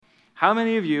How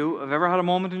many of you have ever had a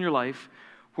moment in your life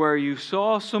where you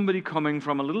saw somebody coming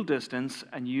from a little distance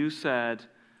and you said,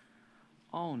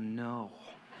 "Oh no."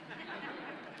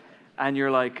 And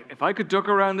you're like, if I could duck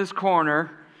around this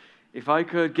corner, if I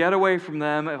could get away from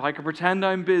them, if I could pretend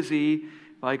I'm busy,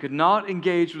 if I could not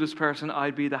engage with this person,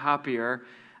 I'd be the happier.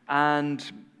 And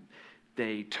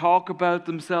they talk about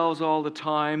themselves all the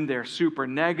time. They're super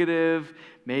negative.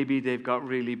 Maybe they've got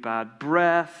really bad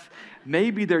breath.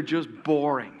 Maybe they're just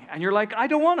boring. And you're like, I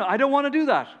don't want to do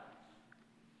that.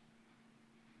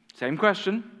 Same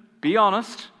question. Be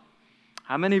honest.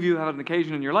 How many of you have had an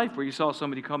occasion in your life where you saw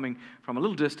somebody coming from a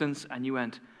little distance and you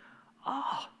went,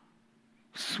 "Oh,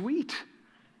 sweet,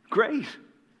 great.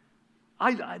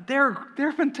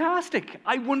 They're fantastic.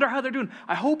 I wonder how they're doing.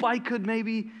 I hope I could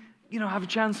maybe, have a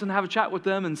chance and have a chat with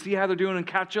them and see how they're doing and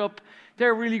catch up.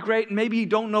 They're really great. And maybe you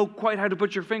don't know quite how to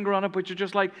put your finger on it, but you're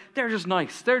just like, they're just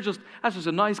nice. That's just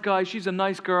a nice guy. She's a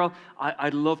nice girl.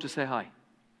 I'd love to say hi."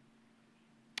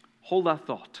 Hold that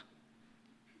thought.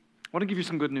 I want to give you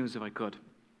some good news if I could.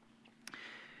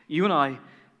 You and I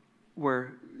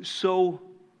were so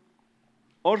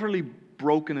utterly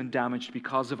broken and damaged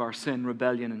because of our sin,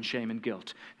 rebellion, and shame and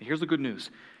guilt. And here's the good news,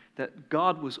 that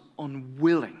God was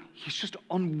unwilling. He's just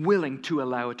unwilling to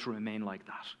allow it to remain like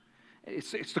that.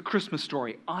 It's the Christmas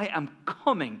story. I am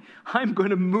coming. I'm going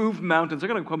to move mountains. I'm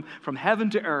going to come from heaven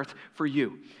to earth for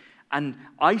you. And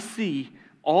I see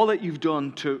all that you've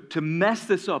done to mess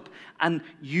this up. And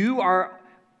you are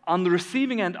on the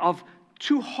receiving end of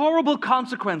two horrible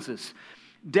consequences.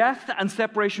 Death and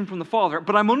separation from the Father,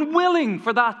 but I'm unwilling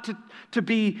for that to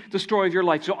be the story of your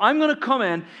life. So I'm going to come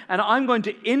in and I'm going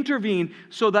to intervene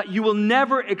so that you will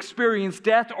never experience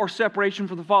death or separation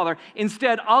from the Father.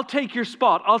 Instead, I'll take your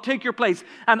spot, I'll take your place,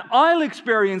 and I'll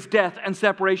experience death and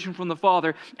separation from the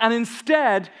Father. And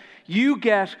instead, you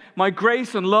get my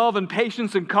grace and love and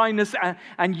patience and kindness,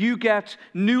 and you get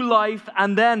new life.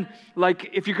 And then,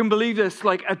 if you can believe this,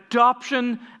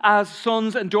 adoption as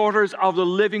sons and daughters of the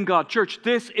living God. Church,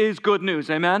 this is good news,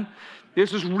 amen?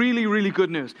 This is really, really good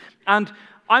news. And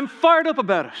I'm fired up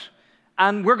about it.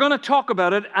 And we're going to talk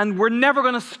about it, and we're never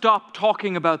going to stop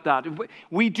talking about that. If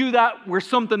we do that, we're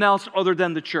something else other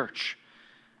than the church.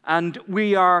 And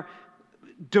we are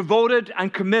devoted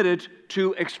and committed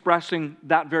to expressing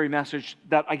that very message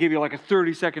that I gave you a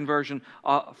 30-second version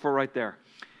for right there.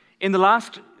 In the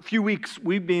last few weeks,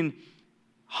 we've been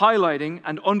highlighting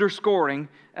and underscoring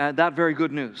that very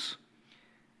good news.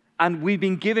 And we've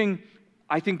been giving,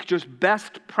 I think, just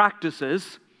best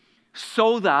practices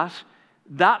so that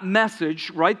message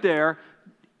right there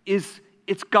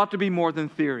it's got to be more than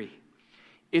theory.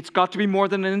 It's got to be more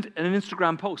than an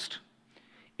Instagram post.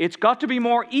 It's got to be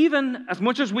more, even as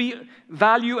much as we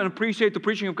value and appreciate the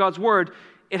preaching of God's Word,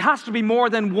 it has to be more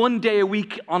than one day a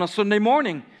week on a Sunday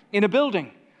morning in a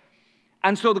building.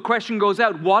 And so the question goes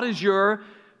out, what is your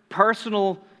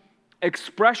personal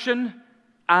expression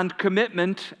and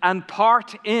commitment and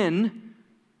part in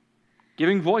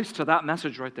giving voice to that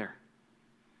message right there?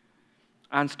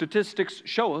 And statistics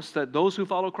show us that those who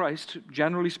follow Christ,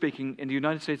 generally speaking, in the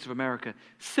United States of America,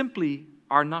 simply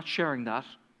are not sharing that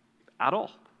at all.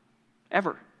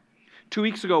 Ever. 2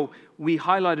 weeks ago, we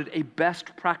highlighted a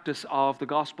best practice of the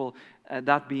gospel,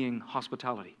 that being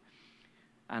hospitality.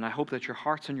 And I hope that your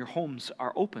hearts and your homes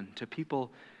are open to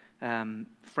people,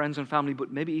 friends and family, but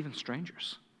maybe even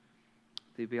strangers.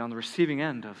 They'd be on the receiving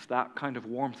end of that kind of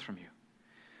warmth from you.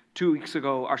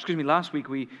 Last week,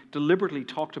 we deliberately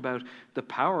talked about the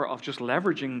power of just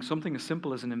leveraging something as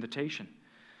simple as an invitation.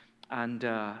 And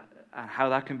how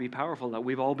that can be powerful, that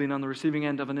we've all been on the receiving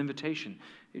end of an invitation.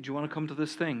 Do you want to come to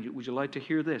this thing? Would you like to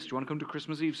hear this? Do you want to come to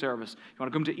Christmas Eve service? Do you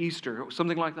want to come to Easter?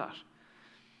 Something like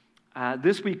that.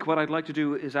 This week, what I'd like to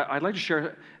do is I'd like to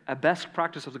share a best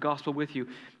practice of the gospel with you.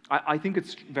 I think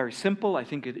it's very simple. I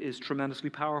think it is tremendously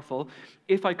powerful.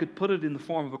 If I could put it in the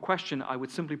form of a question, I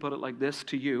would simply put it like this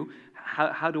to you.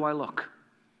 How do I look?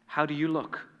 How do you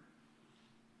look?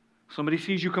 Somebody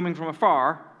sees you coming from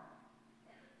afar.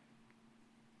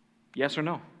 Yes or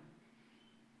no?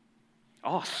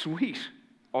 Oh, sweet.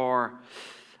 Or,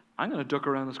 I'm going to duck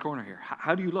around this corner here.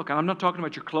 How do you look? And I'm not talking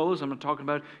about your clothes. I'm not talking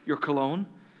about your cologne.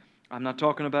 I'm not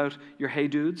talking about your hey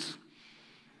dudes.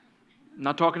 I'm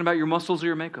not talking about your muscles or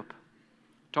your makeup.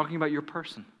 I'm talking about your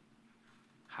person.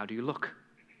 How do you look?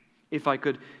 If I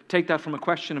could take that from a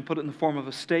question and put it in the form of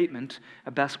a statement,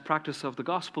 a best practice of the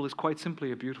gospel is quite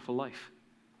simply a beautiful life.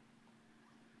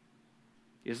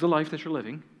 Is the life that you're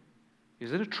living,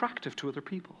 is it attractive to other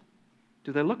people?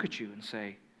 Do they look at you and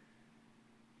say,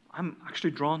 I'm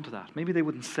actually drawn to that? Maybe they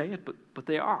wouldn't say it, but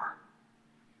they are.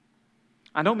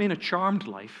 I don't mean a charmed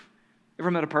life. Ever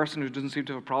met a person who doesn't seem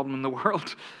to have a problem in the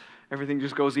world? Everything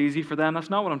just goes easy for them? That's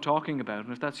not what I'm talking about.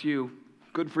 And if that's you,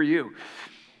 good for you.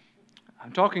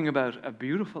 I'm talking about a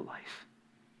beautiful life.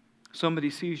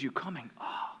 Somebody sees you coming.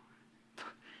 Oh,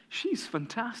 she's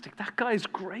fantastic. That guy's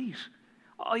great.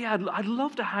 Oh yeah, I'd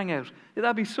love to hang out.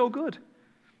 That'd be so good.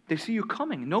 They see you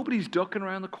coming. Nobody's ducking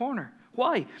around the corner.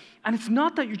 Why? And it's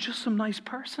not that you're just some nice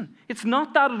person. It's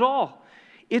not that at all.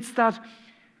 It's that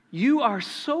you are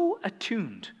so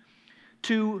attuned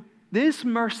to this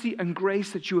mercy and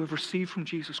grace that you have received from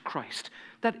Jesus Christ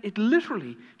that it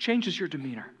literally changes your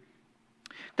demeanor.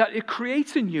 That it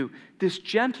creates in you this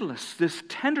gentleness, this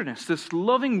tenderness, this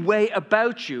loving way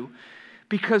about you,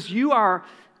 because you are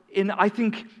in, I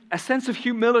think, a sense of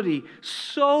humility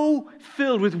so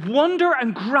filled with wonder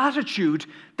and gratitude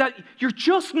that you're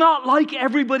just not like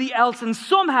everybody else, and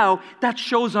somehow that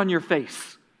shows on your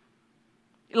face.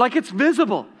 Like it's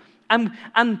visible.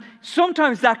 And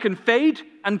sometimes that can fade,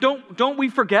 and don't we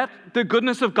forget the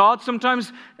goodness of God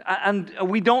sometimes, and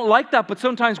we don't like that, but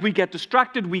sometimes we get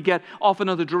distracted, we get off in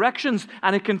other directions,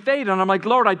 and it can fade, and I'm like,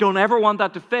 Lord, I don't ever want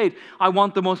that to fade. I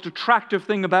want the most attractive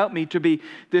thing about me to be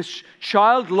this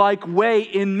childlike way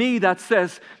in me that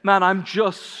says, man, I'm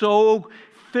just so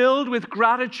filled with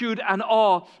gratitude and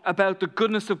awe about the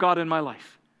goodness of God in my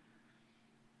life.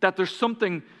 That there's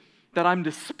something that I'm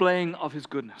displaying of His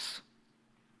goodness.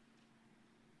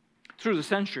 Through the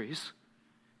centuries,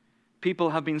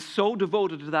 people have been so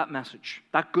devoted to that message,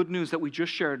 that good news that we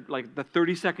just shared, like the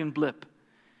 30-second blip,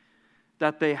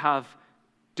 that they have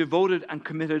devoted and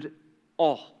committed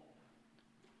all.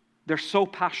 They're so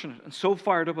passionate and so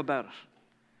fired up about it.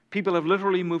 People have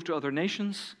literally moved to other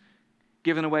nations,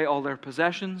 given away all their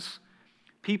possessions.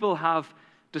 People have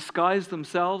disguised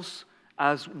themselves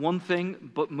as one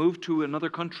thing, but moved to another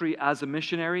country as a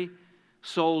missionary,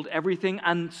 sold everything,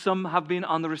 and some have been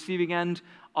on the receiving end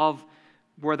of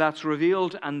where that's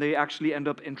revealed, and they actually end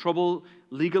up in trouble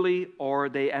legally, or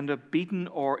they end up beaten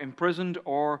or imprisoned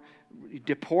or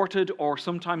deported, or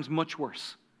sometimes much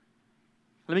worse.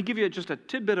 Let me give you just a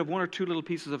tidbit of one or two little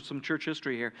pieces of some church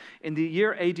history here. In the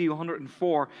year AD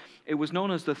 104, it was known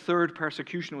as the third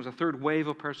persecution. It was a third wave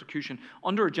of persecution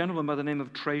under a gentleman by the name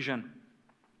of Trajan.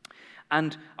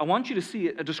 And I want you to see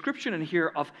a description in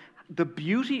here of the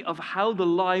beauty of how the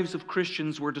lives of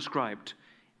Christians were described,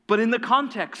 but in the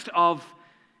context of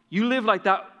you live like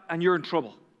that and you're in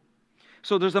trouble.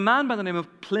 So there's a man by the name of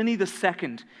Pliny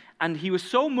II, and he was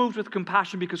so moved with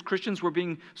compassion because Christians were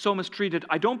being so mistreated.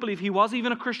 I don't believe he was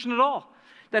even a Christian at all,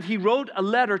 that he wrote a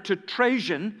letter to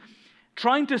Trajan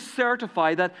trying to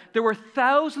certify that there were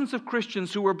thousands of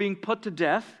Christians who were being put to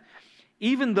death,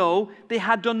 even though they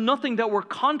had done nothing that were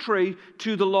contrary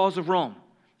to the laws of Rome,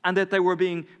 and that they were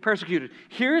being persecuted.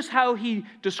 Here's how he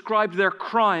described their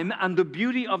crime and the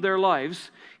beauty of their lives.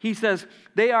 He says,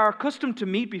 they are accustomed to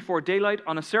meet before daylight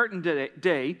on a certain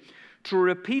day to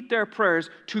repeat their prayers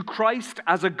to Christ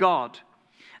as a God,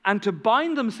 and to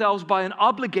bind themselves by an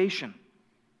obligation.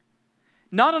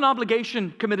 Not an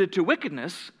obligation committed to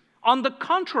wickedness. On the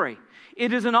contrary,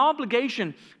 it is an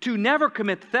obligation to never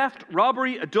commit theft,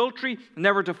 robbery, adultery,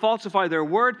 never to falsify their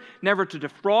word, never to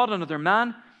defraud another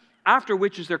man, after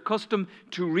which is their custom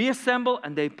to reassemble,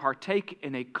 and they partake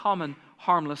in a common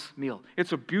harmless meal.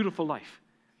 It's a beautiful life.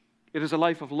 It is a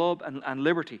life of love and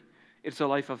liberty. It's a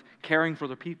life of caring for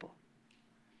the people.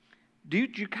 Do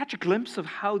you catch a glimpse of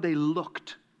how they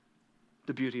looked,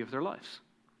 the beauty of their lives?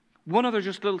 One other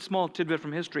just little small tidbit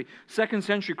from history. 2nd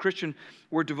century Christians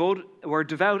were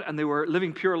devout, and they were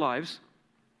living pure lives.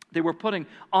 They were putting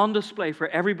on display for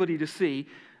everybody to see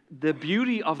the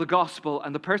beauty of the gospel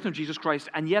and the person of Jesus Christ,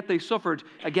 and yet they suffered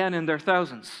again in their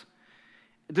thousands.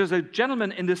 There's a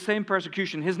gentleman in this same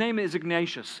persecution. His name is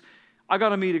Ignatius. I got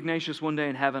to meet Ignatius one day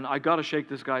in heaven. I got to shake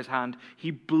this guy's hand.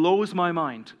 He blows my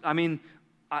mind. I mean,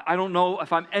 I don't know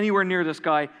if I'm anywhere near this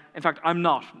guy. In fact, I'm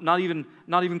not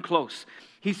even close.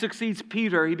 He succeeds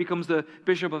Peter. He becomes the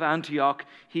bishop of Antioch.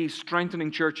 He's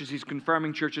strengthening churches. He's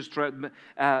confirming churches throughout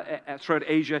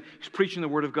Asia. He's preaching the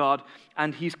word of God,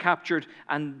 and he's captured.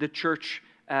 And the church,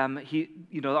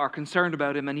 are concerned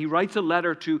about him. And he writes a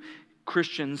letter to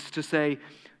Christians to say,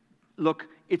 "Look,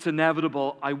 it's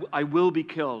inevitable. I will be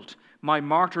killed. My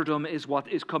martyrdom is what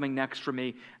is coming next for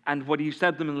me." And what he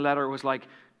said to them in the letter was like,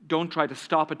 "Don't try to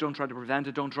stop it. Don't try to prevent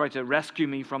it. Don't try to rescue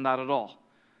me from that at all."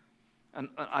 And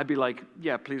I'd be like,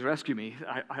 yeah, please rescue me.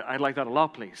 I'd like that a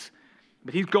lot, please.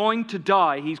 But he's going to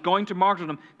die. He's going to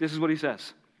martyrdom. This is what he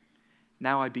says.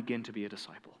 "Now I begin to be a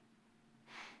disciple."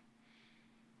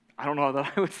 I don't know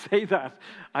that I would say that.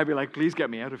 I'd be like, please get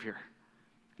me out of here.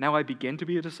 Now I begin to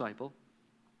be a disciple.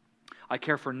 I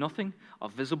care for nothing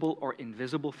of visible or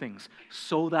invisible things,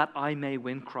 so that I may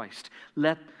win Christ.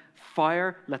 Let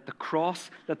fire, let the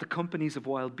cross, let the companies of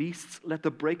wild beasts, let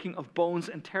the breaking of bones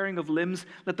and tearing of limbs,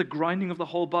 let the grinding of the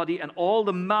whole body and all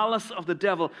the malice of the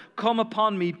devil come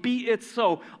upon me. Be it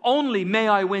so. Only may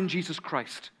I win Jesus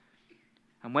Christ.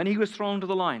 And when he was thrown into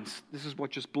the lions, this is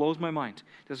what just blows my mind.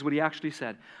 This is what he actually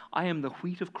said. I am the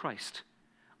wheat of Christ.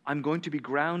 I'm going to be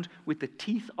ground with the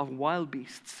teeth of wild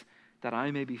beasts, that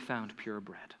I may be found pure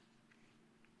bread.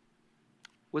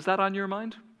 Was that on your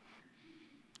mind?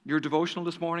 Your devotional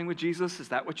this morning with Jesus, is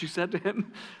that what you said to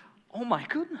him? Oh my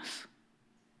goodness.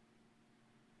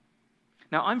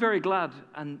 Now, I'm very glad,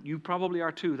 and you probably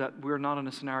are too, that we're not in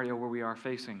a scenario where we are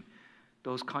facing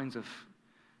those kinds of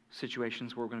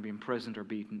situations where we're going to be imprisoned or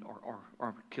beaten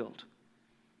or killed,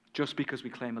 just because we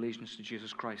claim allegiance to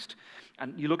Jesus Christ.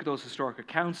 And you look at those historic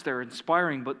accounts, they're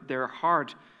inspiring, but they're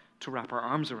hard to wrap our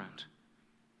arms around.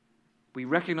 We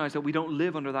recognize that we don't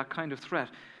live under that kind of threat,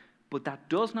 but that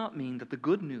does not mean that the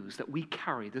good news that we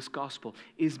carry, this gospel,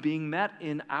 is being met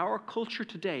in our culture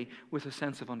today with a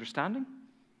sense of understanding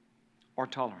or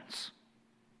tolerance.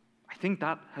 I think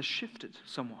that has shifted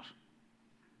somewhat.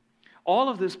 All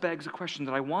of this begs a question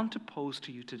that I want to pose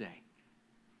to you today.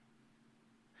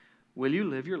 Will you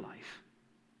live your life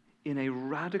in a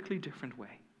radically different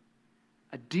way,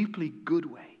 a deeply good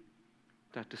way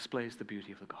that displays the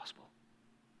beauty of the gospel?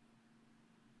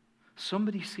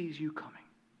 Somebody sees you coming,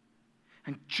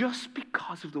 and just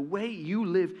because of the way you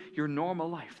live your normal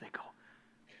life, they go,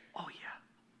 oh yeah,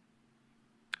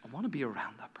 I want to be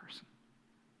around that person.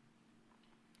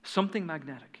 Something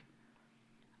magnetic.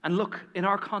 And look, in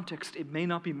our context, it may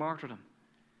not be martyrdom,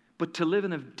 but to live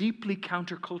in a deeply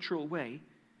countercultural way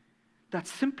that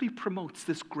simply promotes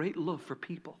this great love for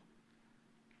people.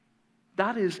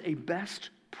 That is a best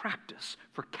practice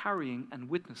for carrying and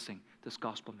witnessing this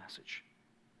gospel message.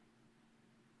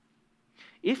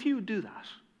 If you do that,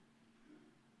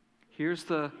 here's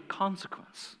the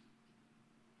consequence.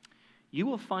 You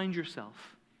will find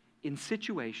yourself in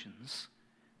situations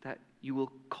that you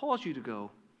will cause you to go,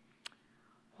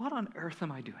 what on earth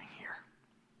am I doing here?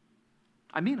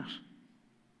 I mean it.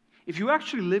 If you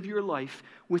actually live your life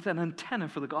with an antenna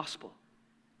for the gospel,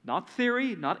 not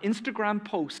theory, not Instagram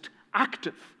post,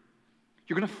 active,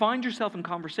 you're going to find yourself in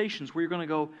conversations where you're going to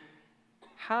go,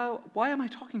 why am I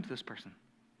talking to this person?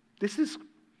 This is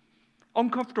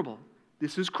uncomfortable.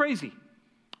 This is crazy.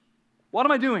 What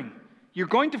am I doing? You're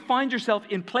going to find yourself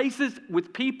in places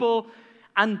with people,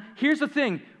 and here's the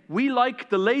thing, we like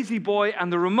the lazy boy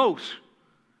and the remote.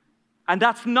 And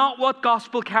that's not what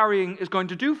gospel carrying is going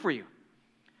to do for you.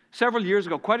 Several years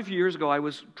ago, quite a few years ago, I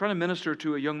was trying to minister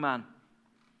to a young man.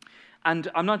 And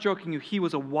I'm not joking you, he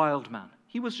was a wild man.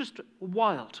 He was just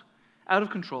wild, out of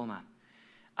control man.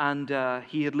 And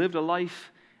he had lived a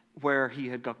life where he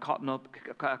had got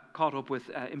caught up with,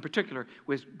 in particular,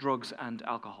 with drugs and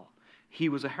alcohol. He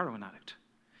was a heroin addict.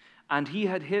 And he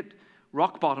had hit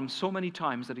rock bottom so many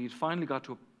times that he had finally got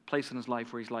to a place in his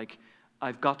life where he's like,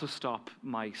 I've got to stop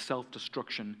my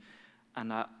self-destruction.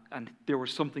 And there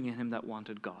was something in him that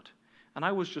wanted God. And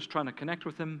I was just trying to connect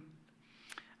with him.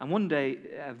 And one day,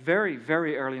 very,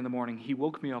 very early in the morning, he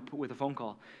woke me up with a phone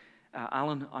call.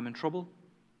 Alan, I'm in trouble.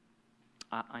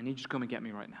 I need you to come and get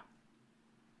me right now.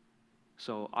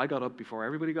 So I got up before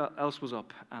everybody else was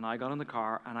up, and I got in the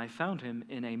car, and I found him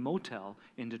in a motel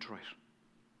in Detroit.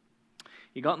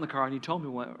 He got in the car, and he told me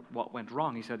what went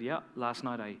wrong. He said, yeah, last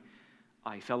night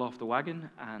I fell off the wagon,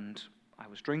 and I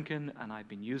was drinking, and I'd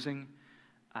been using,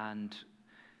 and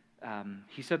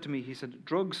he said to me,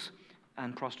 drugs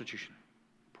and prostitution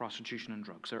and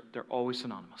drugs, they're always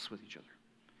synonymous with each other.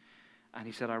 And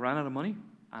he said, I ran out of money,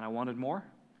 and I wanted more,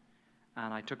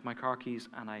 and I took my car keys,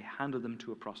 and I handed them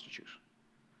to a prostitute,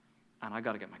 and I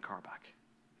got to get my car back.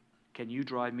 Can you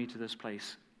drive me to this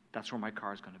place? That's where my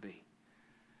car is going to be.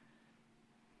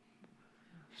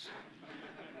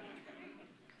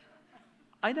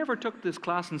 I never took this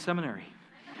class in seminary.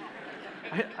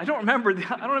 I don't remember.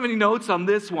 I don't have any notes on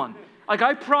this one. Like,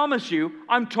 I promise you,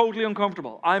 I'm totally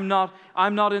uncomfortable. I'm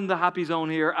not in the happy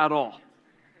zone here at all.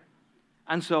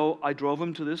 And so I drove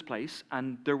him to this place,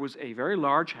 and there was a very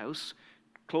large house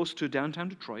close to downtown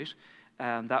Detroit.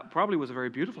 That probably was a very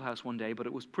beautiful house one day, but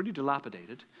it was pretty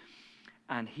dilapidated.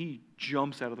 And he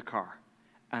jumps out of the car.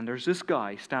 And there's this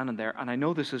guy standing there, and I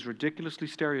know this is ridiculously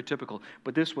stereotypical,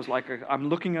 but this was like, I'm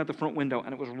looking out the front window,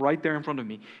 and it was right there in front of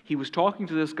me. He was talking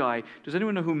to this guy. Does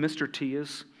anyone know who Mr. T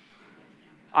is?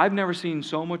 I've never seen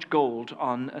so much gold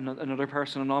on another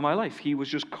person in all my life. He was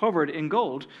just covered in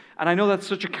gold, and I know that's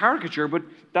such a caricature, but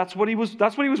that's what he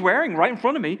was wearing right in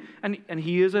front of me, and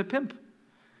he is a pimp.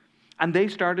 And they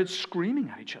started screaming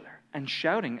at each other and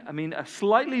shouting. I mean, a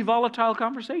slightly volatile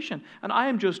conversation. And I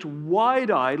am just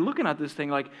wide-eyed looking at this thing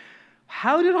like,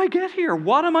 how did I get here?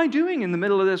 What am I doing in the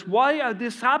middle of this? Why is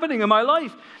this happening in my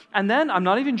life? And then, I'm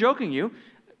not even joking you,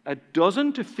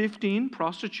 12 to 15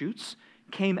 prostitutes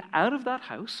came out of that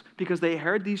house because they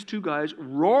heard these two guys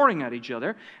roaring at each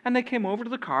other, and they came over to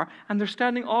the car, and they're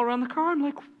standing all around the car. I'm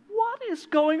like, what is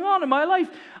going on in my life?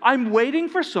 I'm waiting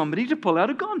for somebody to pull out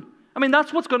a gun. I mean,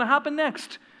 that's what's going to happen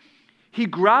next. He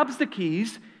grabs the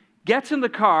keys, gets in the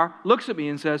car, looks at me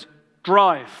and says,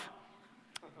 drive.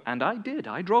 And I did.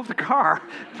 I drove the car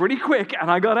pretty quick,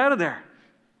 and I got out of there.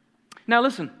 Now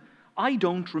listen, I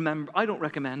don't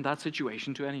recommend that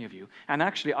situation to any of you. And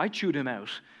actually, I chewed him out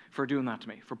for doing that to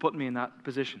me, for putting me in that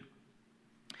position.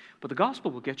 But the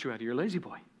gospel will get you out of your lazy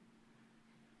boy.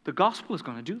 The gospel is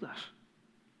going to do that.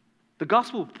 The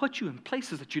gospel will put you in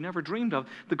places that you never dreamed of.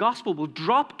 The gospel will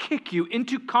drop kick you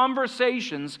into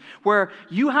conversations where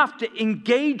you have to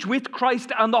engage with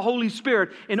Christ and the Holy Spirit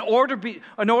in order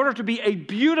to be a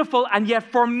beautiful and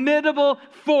yet formidable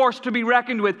force to be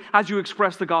reckoned with as you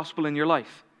express the gospel in your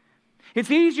life. It's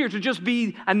easier to just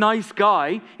be a nice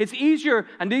guy. It's easier,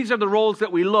 and these are the roles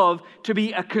that we love, to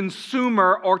be a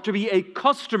consumer or to be a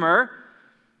customer.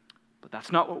 But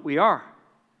that's not what we are.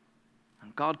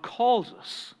 And God calls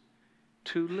us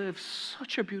to live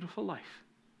such a beautiful life.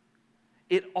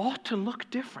 It ought to look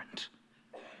different,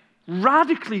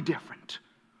 radically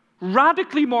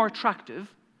more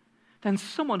attractive than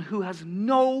someone who has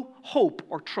no hope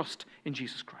or trust in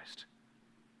Jesus Christ.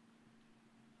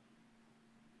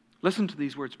 Listen to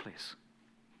these words, please.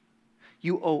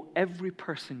 You owe every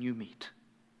person you meet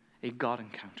a God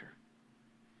encounter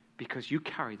because you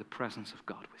carry the presence of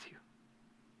God with you.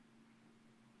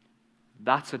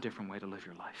 That's a different way to live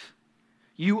your life.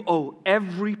 You owe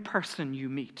every person you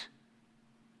meet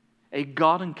a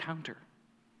God encounter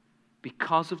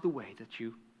because of the way that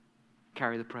you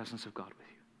carry the presence of God with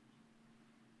you.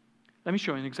 Let me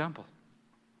show you an example.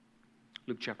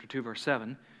 Luke chapter 2, verse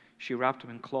 7, she wrapped him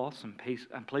in cloths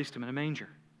and placed him in a manger.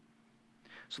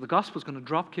 So the gospel is going to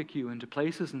drop kick you into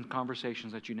places and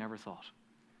conversations that you never thought.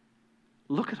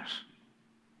 Look at it.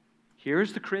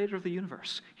 Here's the creator of the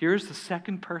universe. Here's the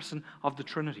second person of the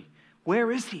Trinity.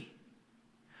 Where is he?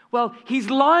 Well, he's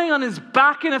lying on his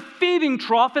back in a feeding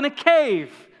trough in a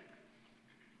cave.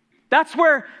 That's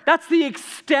the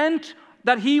extent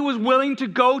that he was willing to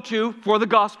go to for the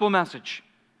gospel message.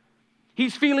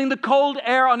 He's feeling the cold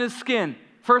air on his skin,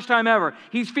 first time ever.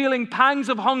 He's feeling pangs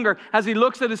of hunger as he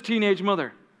looks at his teenage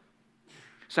mother.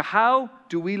 So how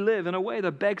do we live in a way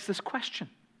that begs this question?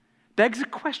 Begs a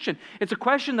question. It's a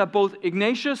question that both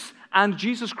Ignatius and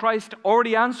Jesus Christ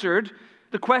already answered.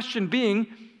 The question being,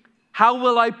 how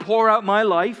will I pour out my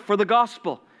life for the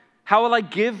gospel? How will I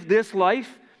give this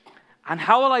life? And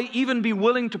how will I even be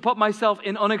willing to put myself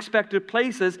in unexpected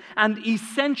places and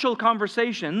essential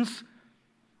conversations?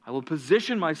 I will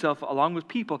position myself along with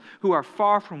people who are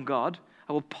far from God.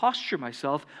 I will posture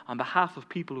myself on behalf of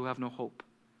people who have no hope.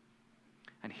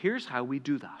 And here's how we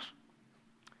do that.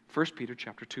 1 Peter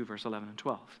chapter 2, verse 11 and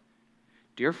 12.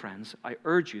 Dear friends, I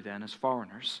urge you then as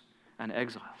foreigners and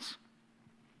exiles.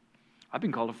 I've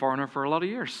been called a foreigner for a lot of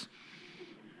years.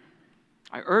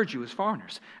 I urge you as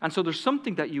foreigners. And so there's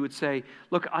something that you would say,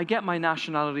 look, I get my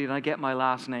nationality and I get my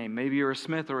last name. Maybe you're a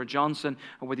Smith or a Johnson,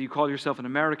 or whether you call yourself an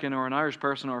American or an Irish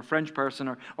person or a French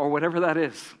person or whatever that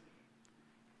is.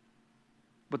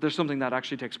 But there's something that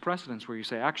actually takes precedence where you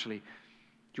say, actually, do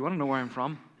you want to know where I'm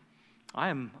from? I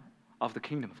am of the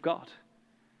kingdom of God.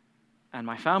 And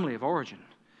my family of origin,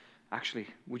 actually,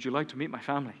 would you like to meet my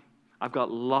family? I've got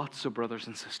lots of brothers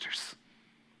and sisters.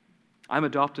 I'm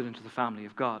adopted into the family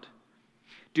of God.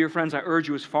 Dear friends, I urge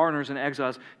you as foreigners and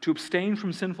exiles to abstain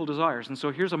from sinful desires. And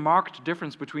so here's a marked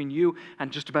difference between you and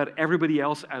just about everybody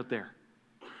else out there.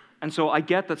 And so I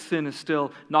get that sin is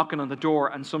still knocking on the door,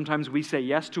 and sometimes we say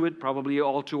yes to it, probably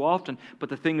all too often. But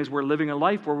the thing is, we're living a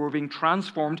life where we're being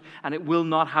transformed, and it will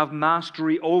not have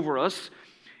mastery over us,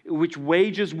 which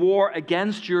wages war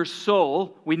against your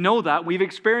soul. We know that. We've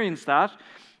experienced that.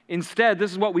 Instead,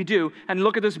 this is what we do. And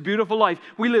look at this beautiful life.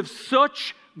 We live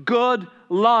such good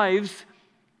lives,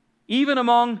 even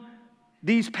among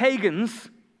these pagans,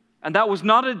 and that was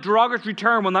not a derogatory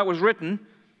term when that was written,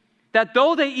 that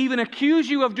though they even accuse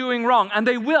you of doing wrong, and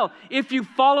they will, if you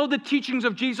follow the teachings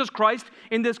of Jesus Christ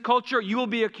in this culture, you will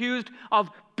be accused of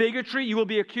bigotry, you will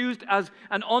be accused as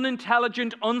an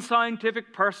unintelligent,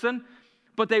 unscientific person,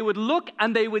 but they would look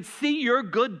and they would see your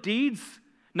good deeds,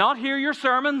 not hear your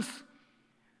sermons,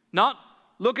 not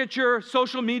look at your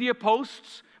social media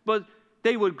posts, but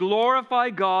they would glorify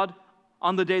God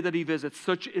on the day that he visits.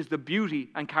 Such is the beauty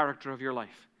and character of your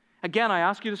life. Again, I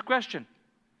ask you this question.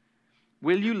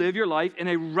 Will you live your life in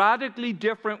a radically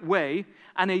different way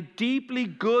and a deeply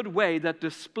good way that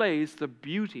displays the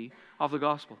beauty of the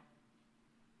gospel?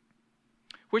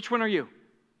 Which one are you?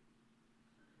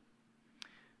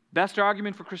 Best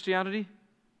argument for Christianity?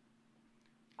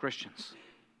 Christians.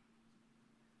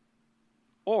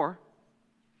 Or,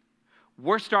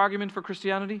 worst argument for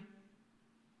Christianity?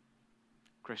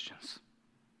 Christians.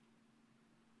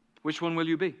 Which one will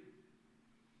you be?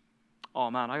 Oh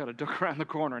man, I got to duck around the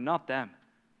corner, not them.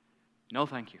 No,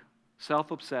 thank you.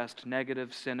 Self-obsessed,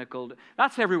 negative, cynical.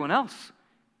 That's everyone else.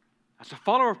 As a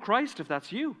follower of Christ, if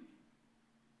that's you,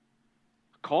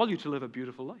 I call you to live a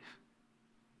beautiful life.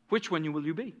 Which one will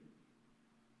you be?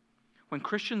 When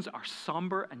Christians are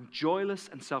somber and joyless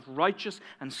and self-righteous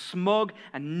and smug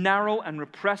and narrow and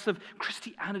repressive,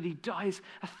 Christianity dies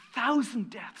 1,000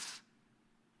 deaths.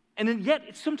 And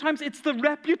yet, sometimes it's the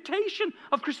reputation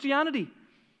of Christianity.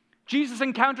 Jesus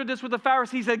encountered this with the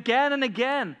Pharisees again and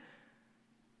again.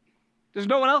 There's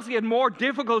no one else he had more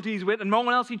difficulties with and no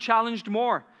one else he challenged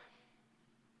more.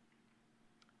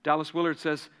 Dallas Willard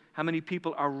says, how many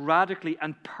people are radically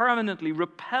and permanently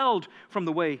repelled from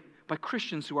the way by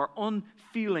Christians who are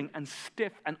unfeeling and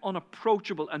stiff and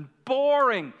unapproachable and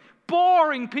boring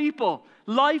people,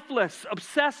 lifeless,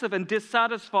 obsessive and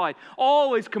dissatisfied,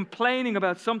 always complaining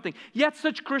about something. Yet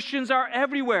such Christians are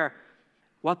everywhere.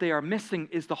 What they are missing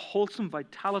is the wholesome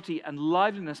vitality and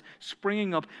liveliness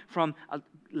springing up from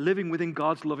living within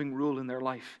God's loving rule in their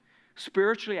life.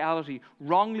 Spirituality,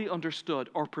 wrongly understood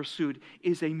or pursued,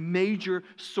 is a major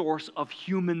source of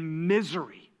human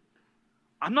misery.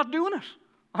 I'm not doing it.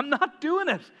 I'm not doing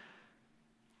it.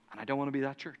 And I don't want to be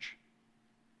that church.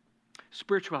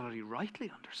 Spirituality,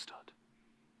 rightly understood,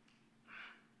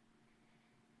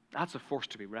 that's a force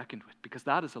to be reckoned with, because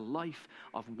that is a life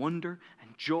of wonder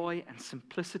and joy and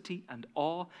simplicity and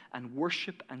awe and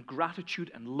worship and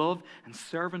gratitude and love and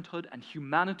servanthood and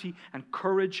humanity and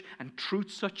courage and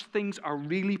truth. Such things are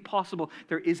really possible.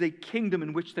 There is a kingdom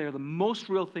in which they are the most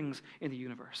real things in the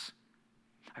universe.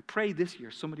 I pray this year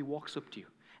somebody walks up to you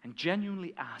and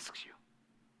genuinely asks you,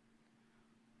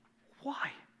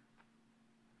 why?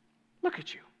 Look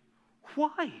at you.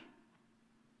 Why?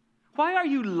 Why are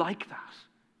you like that?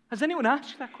 Has anyone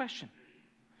asked you that question?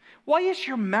 Why is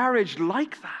your marriage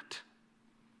like that?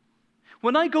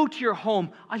 When I go to your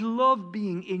home, I love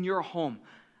being in your home.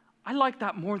 I like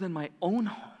that more than my own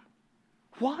home.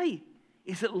 Why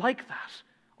is it like that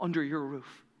under your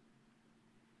roof?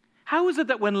 How is it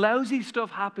that when lousy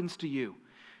stuff happens to you,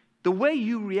 the way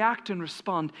you react and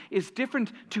respond is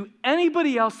different to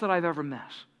anybody else that I've ever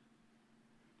met?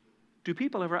 Do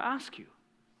people ever ask you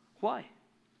why?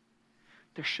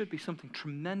 There should be something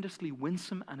tremendously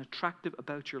winsome and attractive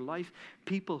about your life.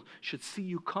 People should see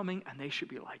you coming and they should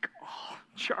be like, oh,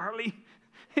 Charlie,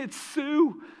 it's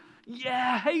Sue.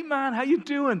 Yeah, hey man, how you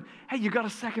doing? Hey, you got a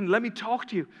second? Let me talk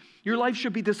to you. Your life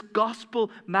should be this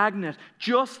gospel magnet,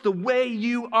 just the way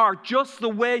you are, just the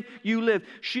way you live.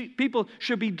 People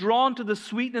should be drawn to the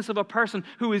sweetness of a person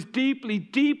who is deeply,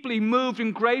 deeply moved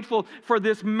and grateful for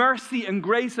this mercy and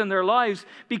grace in their lives.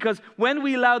 Because when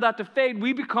we allow that to fade,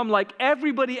 we become like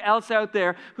everybody else out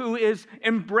there who is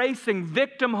embracing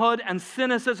victimhood and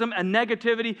cynicism and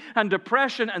negativity and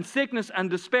depression and sickness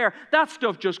and despair. That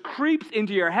stuff just creeps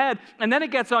into your head and then it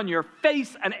gets on your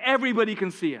face and everybody can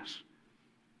see it.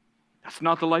 That's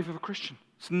not the life of a Christian.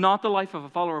 It's not the life of a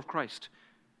follower of Christ.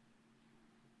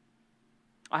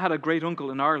 I had a great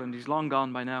uncle in Ireland. He's long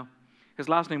gone by now. His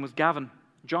last name was Gavin,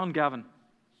 John Gavin.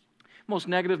 Most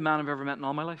negative man I've ever met in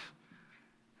all my life.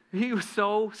 He was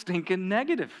so stinking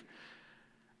negative.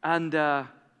 And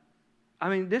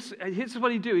this is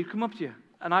what he'd do. He'd come up to you.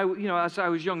 And as I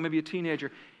was young, maybe a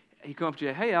teenager, he'd come up to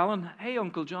you. Hey, Alan. Hey,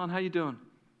 Uncle John. How you doing?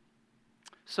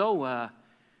 So,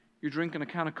 you're drinking a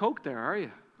can of Coke there, are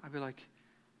you? I'd be like,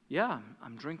 yeah,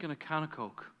 I'm drinking a can of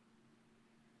Coke.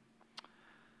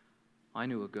 I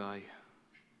knew a guy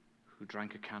who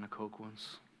drank a can of Coke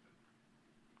once.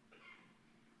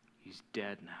 He's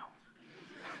dead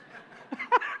now.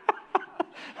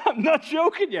 I'm not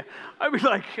joking you. I'd be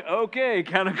like, okay,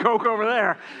 can of Coke over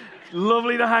there.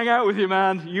 Lovely to hang out with you,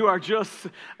 man. You are just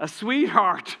a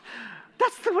sweetheart.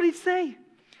 That's what he'd say.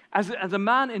 As a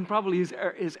man in probably his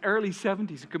early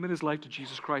 70s, committed his life to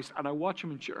Jesus Christ, and I watch him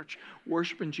in church,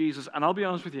 worshiping Jesus, and I'll be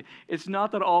honest with you, it's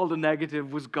not that all the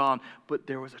negative was gone, but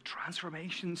there was a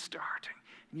transformation starting.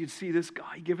 And you'd see this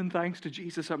guy giving thanks to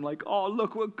Jesus. I'm like, oh,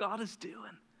 look what God is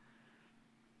doing.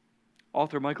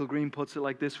 Author Michael Green puts it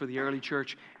like this for the early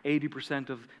church: 80%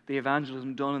 of the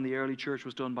evangelism done in the early church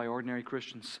was done by ordinary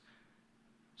Christians.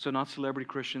 So not celebrity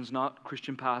Christians, not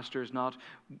Christian pastors, not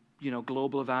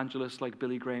global evangelists like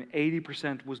Billy Graham.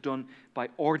 80% was done by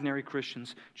ordinary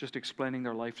Christians just explaining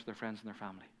their life to their friends and their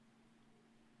family.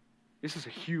 This is a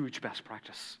huge best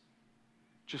practice.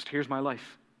 Just here's my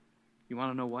life. You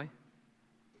want to know why?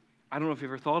 I don't know if you've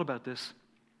ever thought about this.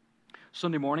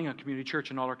 Sunday morning at community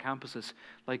church and all our campuses,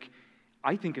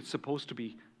 I think it's supposed to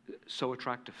be so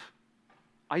attractive.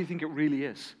 I think it really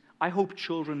is. I hope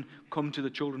children come to the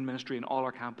children ministry in all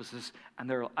our campuses,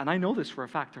 and I know this for a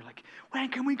fact, they're like, when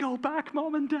can we go back,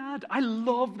 Mom and Dad? I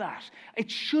love that. It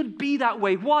should be that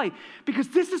way. Why? Because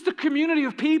this is the community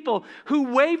of people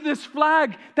who wave this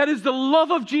flag that is the love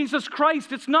of Jesus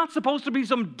Christ. It's not supposed to be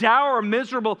some dour,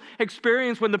 miserable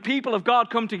experience when the people of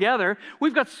God come together.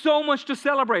 We've got so much to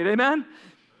celebrate, amen?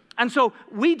 And so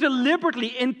we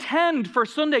deliberately intend for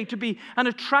Sunday to be an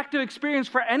attractive experience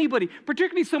for anybody,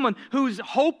 particularly someone who's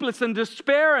hopeless and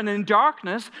despair and in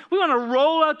darkness. We want to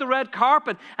roll out the red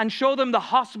carpet and show them the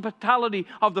hospitality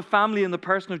of the family in the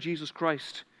person of Jesus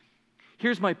Christ.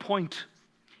 Here's my point.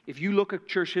 If you look at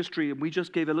church history, and we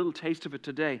just gave a little taste of it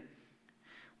today,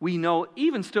 we know,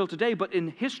 even still today, but in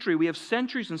history, we have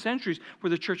centuries and centuries where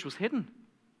the church was hidden.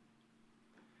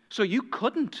 So you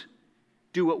couldn't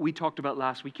do what we talked about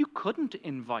last week. You couldn't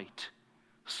invite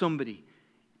somebody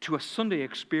to a Sunday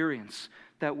experience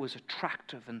that was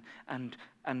attractive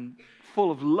and full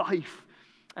of life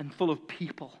and full of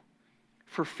people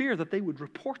for fear that they would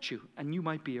report you and you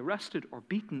might be arrested or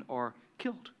beaten or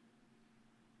killed.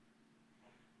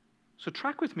 So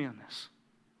track with me on this.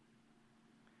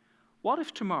 What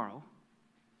if tomorrow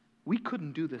we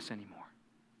couldn't do this anymore?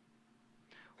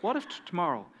 What if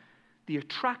tomorrow the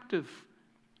attractive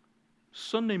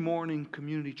Sunday morning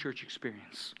community church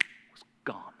experience was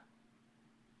gone?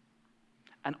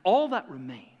 And all that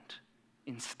remained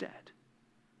instead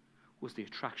was the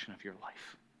attraction of your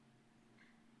life.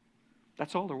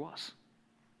 That's all there was.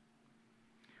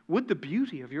 Would the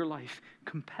beauty of your life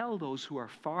compel those who are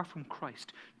far from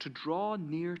Christ to draw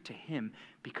near to Him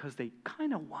because they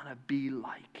kind of want to be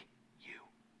like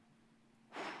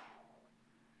you?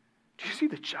 Do you see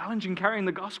the challenge in carrying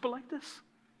the gospel like this?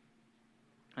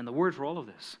 And the word for all of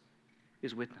this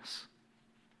is witness.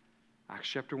 Acts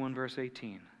chapter 1, verse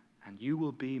 18. And you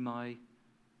will be my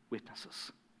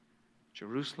witnesses.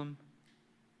 Jerusalem,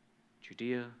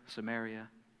 Judea, Samaria,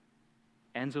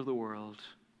 ends of the world,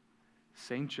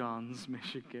 St. John's,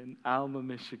 Michigan, Alma,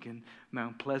 Michigan,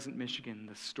 Mount Pleasant, Michigan.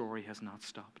 The story has not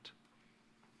stopped.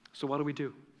 So what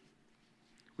do?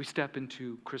 We step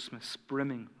into Christmas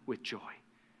brimming with joy.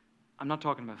 I'm not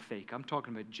talking about fake. I'm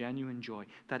talking about genuine joy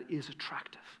that is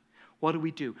attractive. What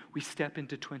do? We step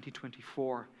into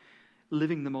 2024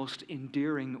 living the most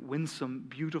endearing, winsome,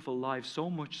 beautiful lives, so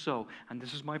much so, and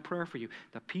this is my prayer for you,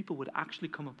 that people would actually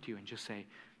come up to you and just say,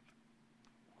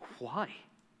 why?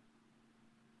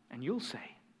 And you'll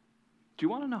say, do you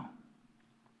want to know?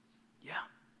 Yeah.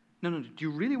 No. Do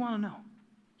you really want to know?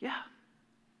 Yeah.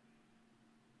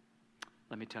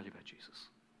 Let me tell you about Jesus.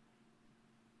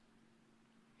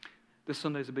 This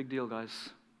Sunday is a big deal, guys.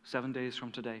 7 days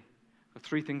from today. There are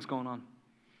 3 things going on.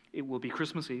 It will be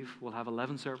Christmas Eve. We'll have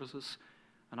 11 services,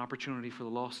 an opportunity for the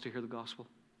lost to hear the gospel.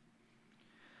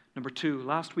 Number 2,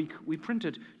 last week we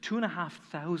printed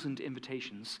 2,500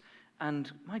 invitations,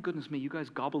 and my goodness me, you guys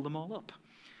gobbled them all up.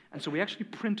 And so we actually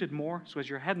printed more, so as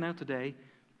you're heading out today,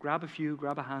 grab a few,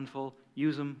 grab a handful,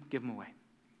 use them, give them away.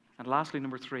 And lastly,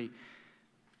 number 3,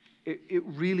 it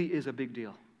really is a big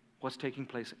deal what's taking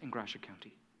place in Gratiot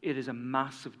County. It is a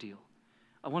massive deal.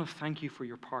 I want to thank you for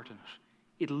your part in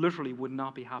it. It literally would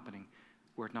not be happening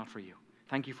were it not for you.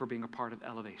 Thank you for being a part of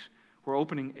Elevate. We're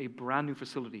opening a brand new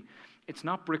facility. It's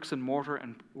not bricks and mortar,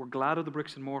 and we're glad of the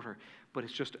bricks and mortar, but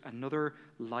it's just another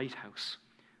lighthouse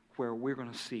where we're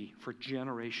going to see for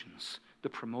generations the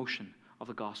promotion of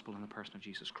the gospel in the person of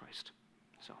Jesus Christ.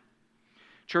 So,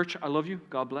 church, I love you.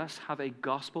 God bless. Have a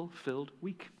gospel-filled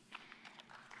week.